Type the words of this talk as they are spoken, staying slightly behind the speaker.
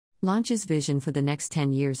Lancia's vision for the next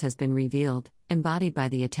 10 years has been revealed, embodied by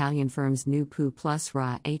the Italian firm's new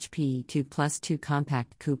Pu+Ra HPE 2+2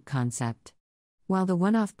 compact coupe concept. While the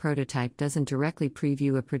one-off prototype doesn't directly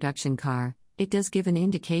preview a production car, it does give an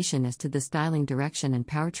indication as to the styling direction and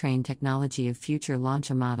powertrain technology of future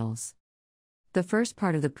Lancia models. The first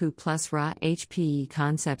part of the Pu+Ra HPE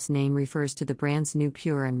concept's name refers to the brand's new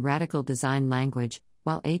pure and radical design language,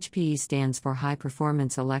 while HPE stands for High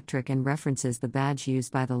Performance Electric and references the badge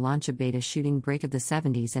used by the Lancia Beta shooting brake of the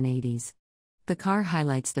 70s and 80s. The car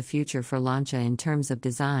highlights the future for Lancia in terms of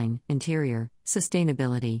design, interior,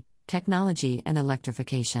 sustainability, technology, and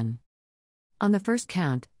electrification. On the first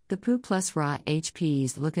count, the Pu+Ra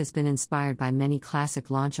HPE's look has been inspired by many classic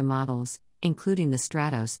Lancia models, including the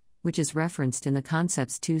Stratos, which is referenced in the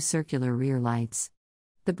concept's two circular rear lights.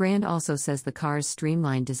 The brand also says the car's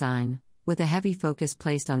streamlined design, with a heavy focus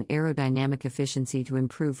placed on aerodynamic efficiency to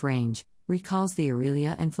improve range, recalls the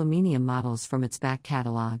Aurelia and Flaminia models from its back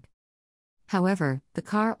catalog. However, the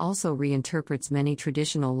car also reinterprets many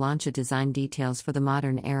traditional Lancia design details for the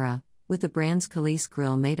modern era, with the brand's Khalees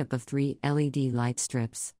grille made up of 3 LED light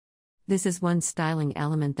strips. This is one styling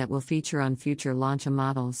element that will feature on future Lancia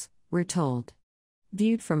models, we're told.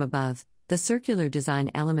 Viewed from above, the circular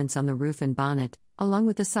design elements on the roof and bonnet, along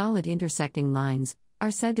with the solid intersecting lines, are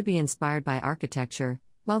said to be inspired by architecture,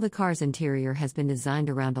 while the car's interior has been designed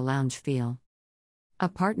around a lounge feel. A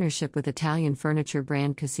partnership with Italian furniture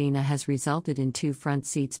brand Cucina has resulted in 2 front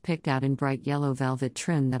seats picked out in bright yellow velvet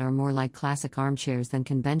trim that are more like classic armchairs than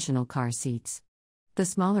conventional car seats. The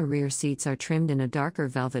smaller rear seats are trimmed in a darker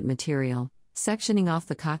velvet material, sectioning off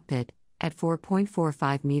the cockpit, at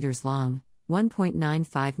 4.45 meters long,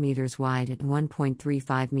 1.95 meters wide and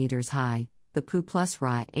 1.35 meters high. The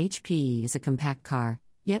Pu+Ra HPE is a compact car,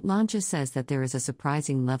 yet Lancia says that there is a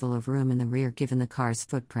surprising level of room in the rear given the car's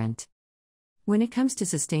footprint. When it comes to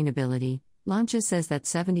sustainability, Lancia says that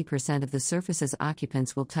 70% of the surfaces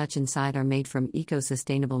occupants will touch inside are made from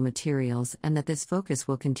eco-sustainable materials and that this focus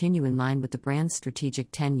will continue in line with the brand's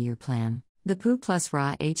strategic 10-year plan. The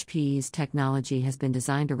Pu+Ra HPE's technology has been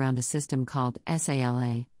designed around a system called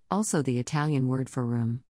SALA, also the Italian word for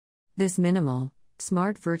room. This minimal,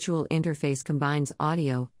 smart virtual interface combines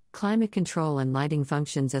audio, climate control and lighting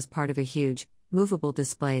functions as part of a huge, movable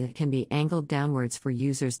display that can be angled downwards for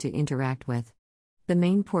users to interact with. The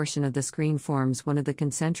main portion of the screen forms one of the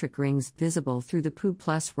concentric rings visible through the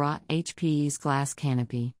Pu+Ra HPE's glass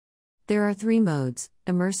canopy. There are 3 modes: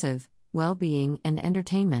 immersive, well-being, and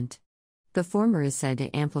entertainment. The former is said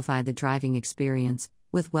to amplify the driving experience,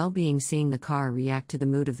 with well-being seeing the car react to the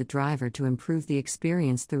mood of the driver to improve the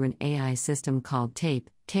experience through an AI system called TAPE,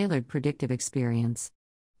 Tailored Predictive Experience.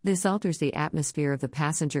 This alters the atmosphere of the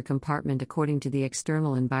passenger compartment according to the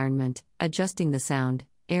external environment, adjusting the sound,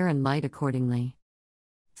 air and light accordingly.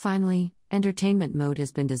 Finally, entertainment mode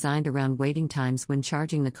has been designed around waiting times when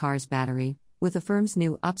charging the car's battery, with the firm's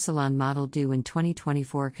new Upsilon model due in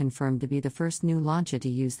 2024 confirmed to be the first new Lancia to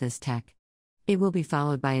use this tech. It will be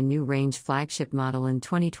followed by a new range flagship model in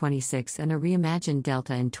 2026 and a reimagined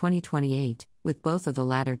Delta in 2028, with both of the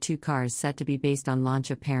latter 2 cars set to be based on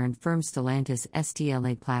Lancia parent firm Stellantis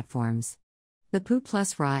STLA platforms. The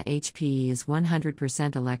Pu+Ra HPE is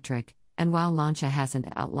 100% electric, and while Lancia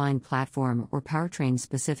hasn't outlined platform or powertrain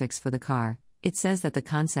specifics for the car, it says that the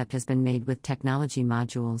concept has been made with technology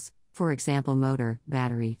modules, for example motor,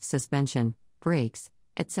 battery, suspension, brakes,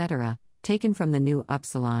 etc., taken from the new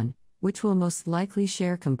Upsilon, which will most likely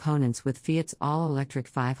share components with Fiat's all-electric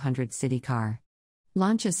 500 city car.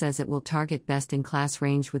 Lancia says it will target best-in-class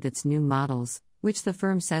range with its new models, which the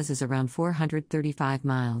firm says is around 435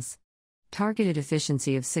 miles. Targeted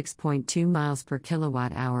efficiency of 6.2 miles per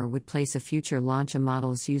kilowatt-hour would place a future Lancia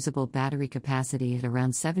model's usable battery capacity at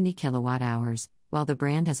around 70 kilowatt-hours, while the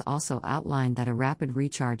brand has also outlined that a rapid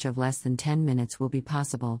recharge of less than 10 minutes will be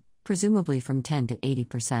possible, presumably from 10 to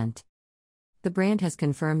 80%. The brand has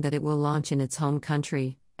confirmed that it will launch in its home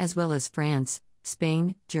country, as well as France,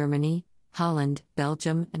 Spain, Germany, Holland,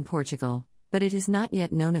 Belgium, and Portugal, but it is not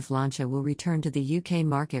yet known if Lancia will return to the UK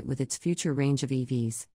market with its future range of EVs.